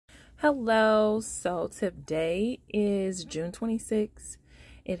Hello, so today is June 26th.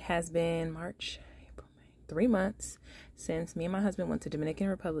 It has been March, April, May, 3 months since me and my husband went to Dominican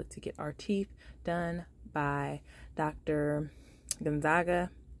Republic to get our teeth done by Dr.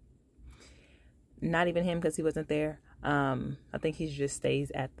 Gonzaga. Not even him because he wasn't there. I think he just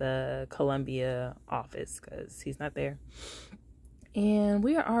stays at the Columbia office because he's not there. And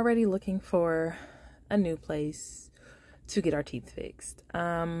we are already looking for a new place to get our teeth fixed.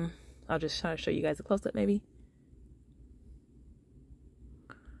 I'll just try to show you guys a close-up maybe.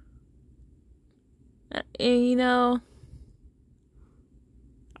 And you know,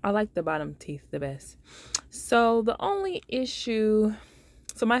 I like the bottom teeth the best. So the only issue,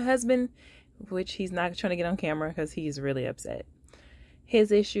 so my husband, which he's not trying to get on camera because he's really upset.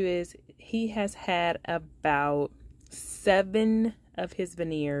 His issue is he has had about 7 of his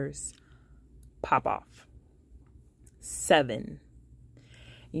veneers pop off. 7.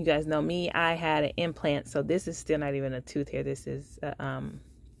 You guys know me, I had an implant, so this is still not even a tooth here. This is what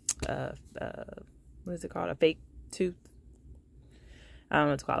is it called? A fake tooth. I don't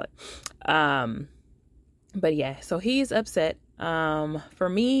know what to call it. But yeah, so he's upset. For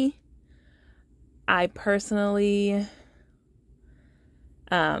me, I personally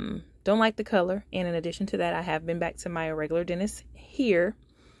don't like the color, and in addition to that, I have been back to my regular dentist here.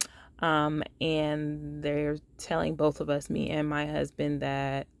 And they're telling both of us, me and my husband,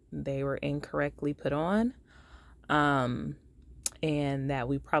 that they were incorrectly put on, and that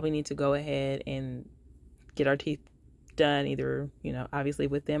we probably need to go ahead and get our teeth done, either, you know, obviously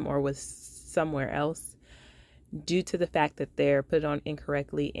with them or with somewhere else, due to the fact that they're put on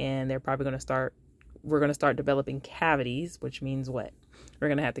incorrectly, and they're probably we're going to start developing cavities, which means what? We're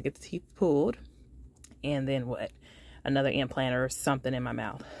going to have to get the teeth pulled, and then what? Another implant or something in my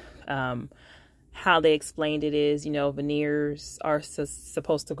mouth. How they explained it is, you know, veneers are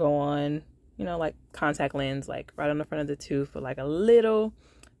supposed to go on, you know, like contact lens, like right on the front of the tooth for like a little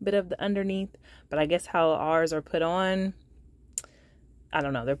bit of the underneath. But I guess how ours are put on, I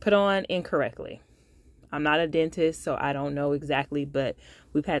don't know. They're put on incorrectly. I'm not a dentist, so I don't know exactly, but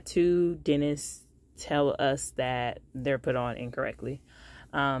we've had 2 dentists tell us that they're put on incorrectly.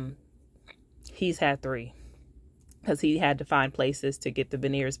 He's had 3. Because he had to find places to get the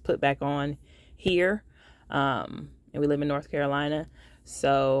veneers put back on here. And we live in North Carolina.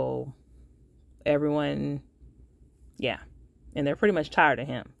 So everyone, yeah. And they're pretty much tired of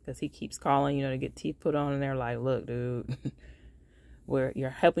him. Because he keeps calling, you know, to get teeth put on. And they're like, look, dude, you're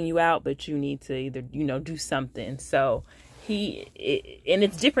helping you out, but you need to either, you know, do something. So and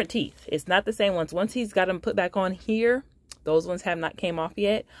it's different teeth. It's not the same ones. Once he's got them put back on here, those ones have not came off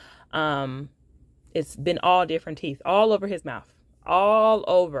yet. It's been all different teeth all over his mouth, all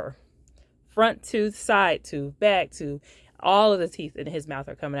over, front tooth, side tooth, back tooth, all of the teeth in his mouth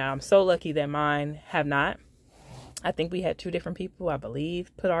are coming out. I'm so lucky that mine have not. I think we had 2 different people, I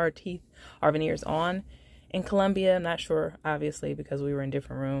believe, put our veneers on in Columbia. I'm not sure, obviously, because we were in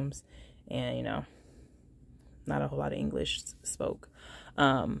different rooms and, you know, not a whole lot of English spoke.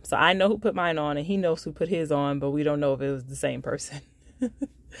 So I know who put mine on and he knows who put his on, but we don't know if it was the same person.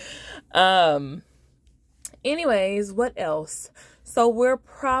 Anyways, what else? So we're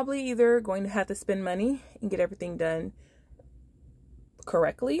probably either going to have to spend money and get everything done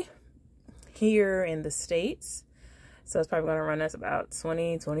correctly here in the States. So it's probably going to run us about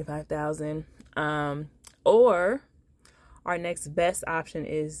 $25,000. Or our next best option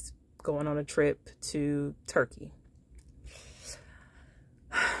is going on a trip to Turkey.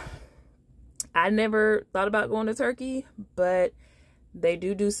 I never thought about going to Turkey, but they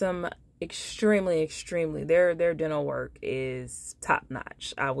do some extremely their dental work is top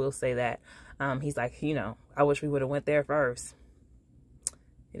notch. I will say that. He's like, you know, I wish we would have went there first.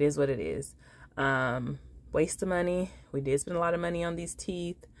 It is what it is. Waste of money. We did spend a lot of money on these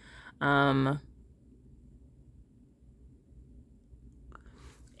teeth. And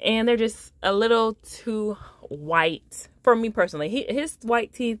they're just a little too white for me personally. His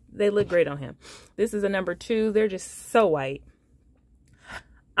white teeth, they look great on him. This is a number 2. They're just so white.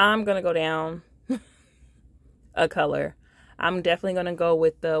 I'm going to go down a color. I'm definitely going to go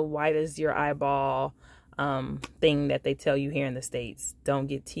with the white as your eyeball thing that they tell you here in the States. Don't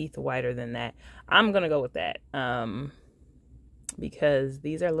get teeth whiter than that. I'm going to go with that because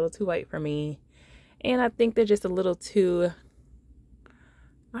these are a little too white for me. And I think they're just a little too,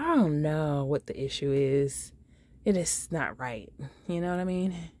 I don't know what the issue is. It is not right. You know what I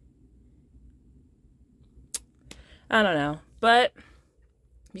mean? I don't know. But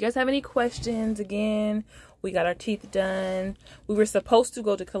if you guys have any questions, again, we got our teeth done. We were supposed to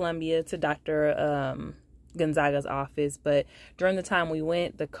go to Columbia to Dr. Gonzaga's office, but during the time we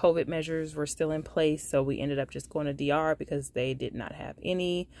went, the COVID measures were still in place, so we ended up just going to DR because they did not have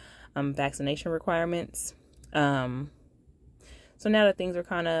any vaccination requirements. So now that things are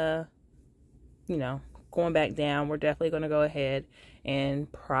kind of, you know, going back down, we're definitely going to go ahead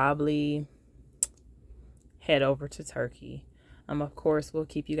and probably head over to Turkey. Of course, we'll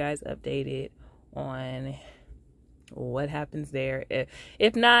keep you guys updated on what happens there.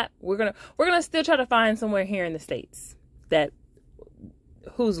 If not, we're gonna still try to find somewhere here in the States that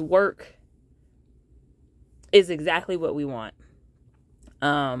whose work is exactly what we want.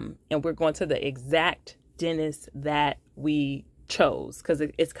 And we're going to the exact dentist that we chose, because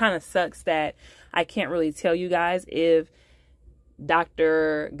it's kind of sucks that I can't really tell you guys if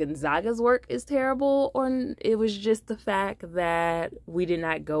Dr. Gonzaga's work is terrible or it was just the fact that we did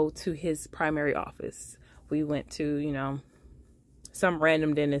not go to his primary office. We went to, you know, some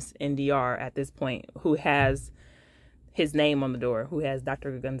random dentist in DR at this point who has his name on the door, who has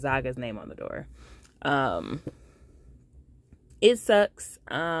Dr. Gonzaga's name on the door. It sucks.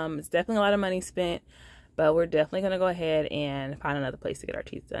 It's definitely a lot of money spent, but we're definitely going to go ahead and find another place to get our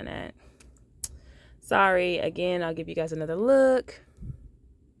teeth done at. Sorry, again, I'll give you guys another look.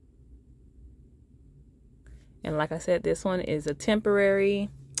 And like I said, this one is a temporary.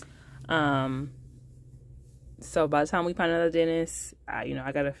 So by the time we find another dentist, you know,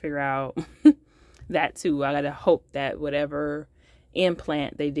 I got to figure out that too. I got to hope that whatever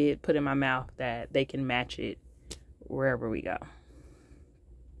implant they did put in my mouth, that they can match it wherever we go.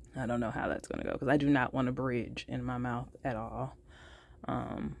 I don't know how that's going to go because I do not want a bridge in my mouth at all.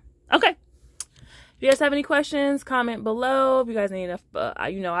 Okay. If you guys have any questions, comment below. If you guys need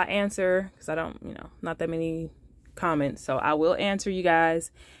you know, I answer because I don't, you know, not that many comments. So I will answer you guys.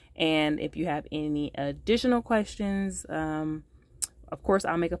 And if you have any additional questions, of course,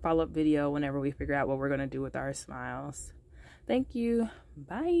 I'll make a follow-up video whenever we figure out what we're going to do with our smiles. Thank you.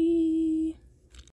 Bye.